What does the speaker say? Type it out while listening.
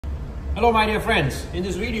Hello my dear friends, in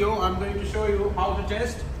this video I'm going to show you how to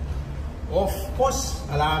test off course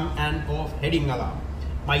alarm and off heading alarm.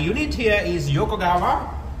 My unit here is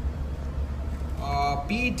YOKOGAWA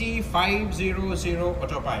PT500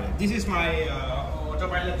 autopilot. This is my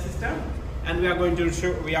autopilot system, and we are going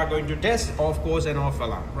to test off course and off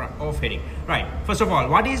alarm, right, off heading. Right. First of all,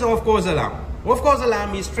 what is off course alarm? Off course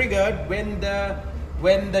alarm is triggered when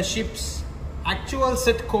the ship's actual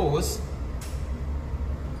set course.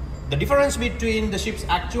 The difference between the ship's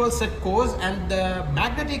actual set course and the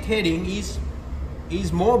magnetic heading is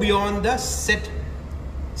more beyond the set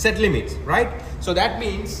limits, right? So that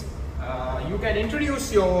means you can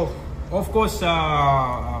introduce your, of course,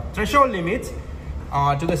 threshold limits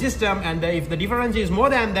to the system, and if the difference is more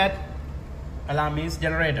than that, alarm is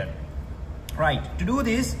generated. Right. To do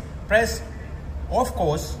this, press off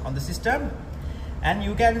course on the system, and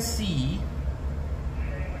you can see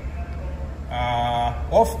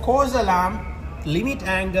off course alarm limit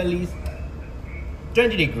angle is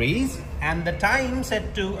 20 degrees and the time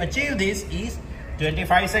set to achieve this is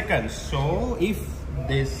 25 seconds. So if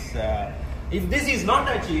this is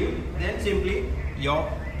not achieved, then simply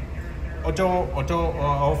your auto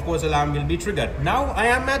off course alarm will be triggered. Now I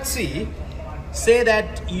am at sea. Say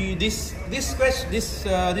that this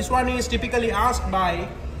one is typically asked by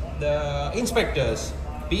the inspectors,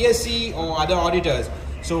 PSC or other auditors.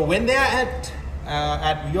 So when they are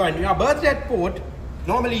at your berth at port,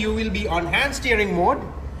 normally you will be on hand steering mode.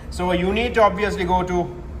 So you need to obviously go to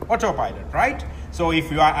autopilot, right? So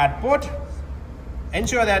if you are at port,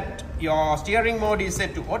 ensure that your steering mode is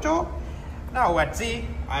set to auto. Now at sea,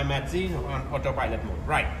 I'm at sea on autopilot mode,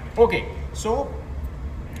 right? Okay. So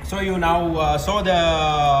you now saw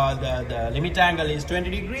the limit angle is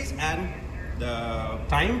 20 degrees and the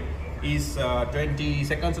time is 20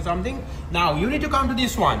 seconds or something. Now you need to come to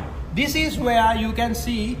this one. This is where you can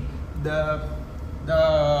see the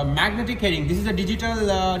magnetic heading. This is a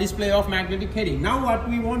digital display of magnetic heading. Now what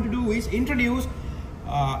we want to do is introduce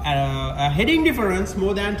a heading difference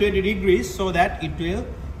more than 20 degrees so that it will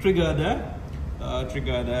trigger the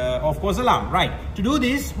off course alarm. Right. To do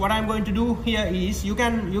this, what I'm going to do here is you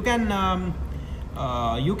can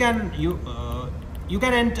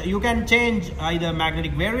change either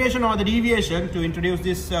magnetic variation or the deviation to introduce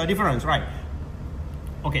this difference, right?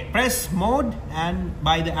 Okay, press mode and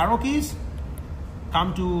by the arrow keys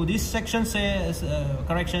come to this section, says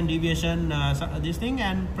correction, deviation, this thing,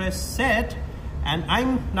 and press set. And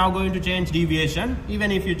I'm now going to change deviation.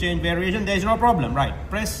 Even if you change variation, there is no problem, right?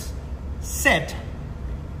 Press set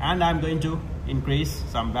and I'm going to increase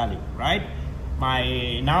some value, right?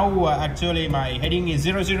 Actually my heading is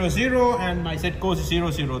 000 and my set course is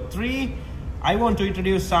 003. I want to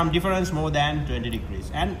introduce some difference more than 20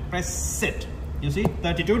 degrees and press set. You see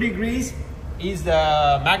 32 degrees is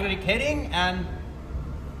the magnetic heading and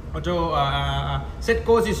auto set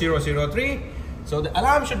course is 003. So the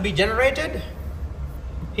alarm should be generated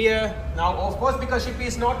here. Now of course, because ship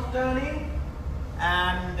is not turning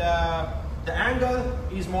and the angle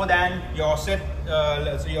is more than your set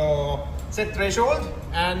threshold,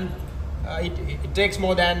 and it takes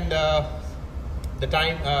more than the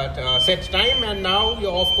time set time, and now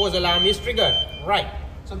your off course alarm is triggered, right?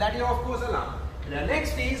 So that is off course alarm. The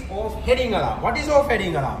next is off heading alarm. What is off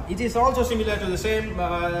heading alarm? It is also similar to the same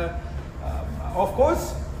of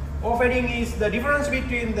course. Off heading is the difference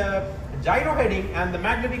between the gyro heading and the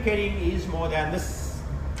magnetic heading is more than the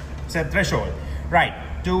set threshold, right?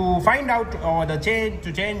 To find out or to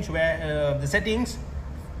change where the settings,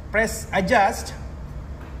 press adjust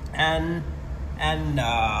and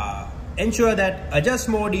ensure that adjust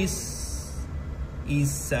mode is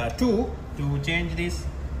 2. To change this,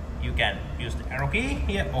 you can use the arrow key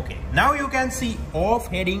here. Okay, now you can see off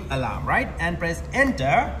heading alarm, right? And press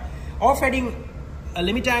enter. Off heading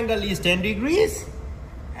limit angle is 10 degrees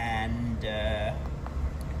and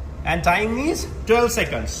time is 12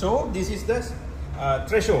 seconds. So this is the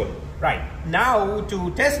threshold. Right. Now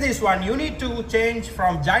to test this one, you need to change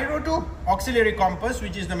from gyro to auxiliary compass,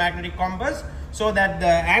 which is the magnetic compass, so that the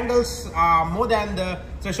angles are more than the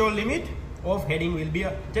threshold limit of heading will be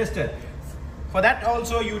tested. For that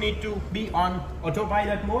also you need to be on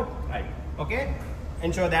autopilot mode, right? Okay,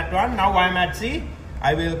 ensure that one. Now I'm at sea.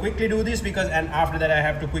 I will quickly do this and after that I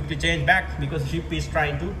have to quickly change back because the ship is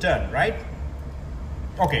trying to turn, right?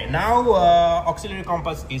 Okay, now auxiliary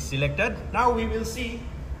compass is selected. Now we will see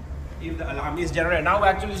if the alarm is generated. Now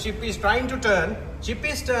actually ship is trying to turn. Ship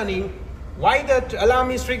is turning. Why that alarm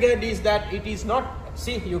is triggered is that it is not,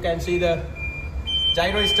 see, you can see the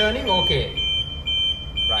gyro is turning. Okay,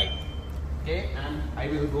 right. Okay, and I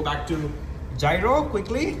will go back to gyro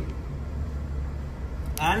quickly.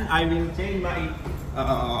 and I will change my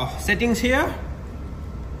settings here.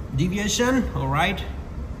 Deviation, all right,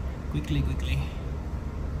 quickly.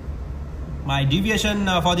 My deviation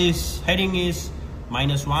for this heading is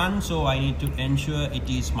 -1, so I need to ensure it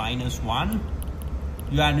is -1.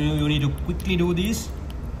 You need to quickly do this.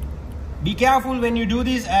 Be careful when you do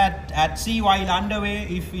this at sea while underway.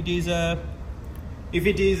 If it is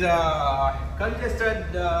congested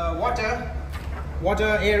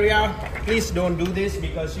water area, please don't do this,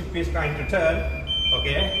 because ship is trying to turn.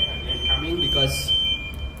 Okay, and coming because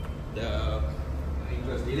it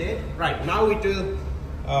was delayed. Right, now it will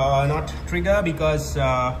not trigger because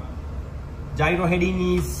gyro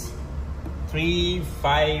heading is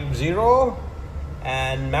 350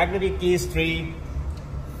 and magnetic is 3.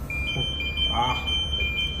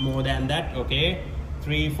 More than that. Okay,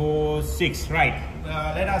 346. Right.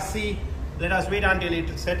 Let us see. Let us wait until it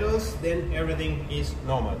settles. Then everything is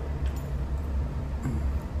normal.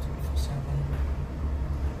 347.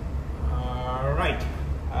 Right.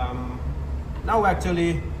 Now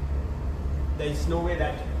actually there is no way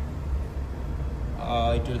that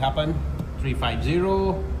it will happen.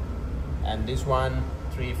 350 and this one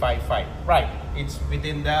 355. Right. It's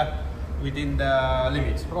within the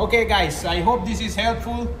limits. Okay guys, I hope this is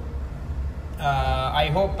helpful. I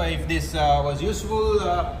hope if this was useful,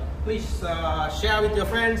 please share with your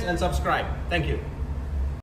friends and subscribe. Thank you.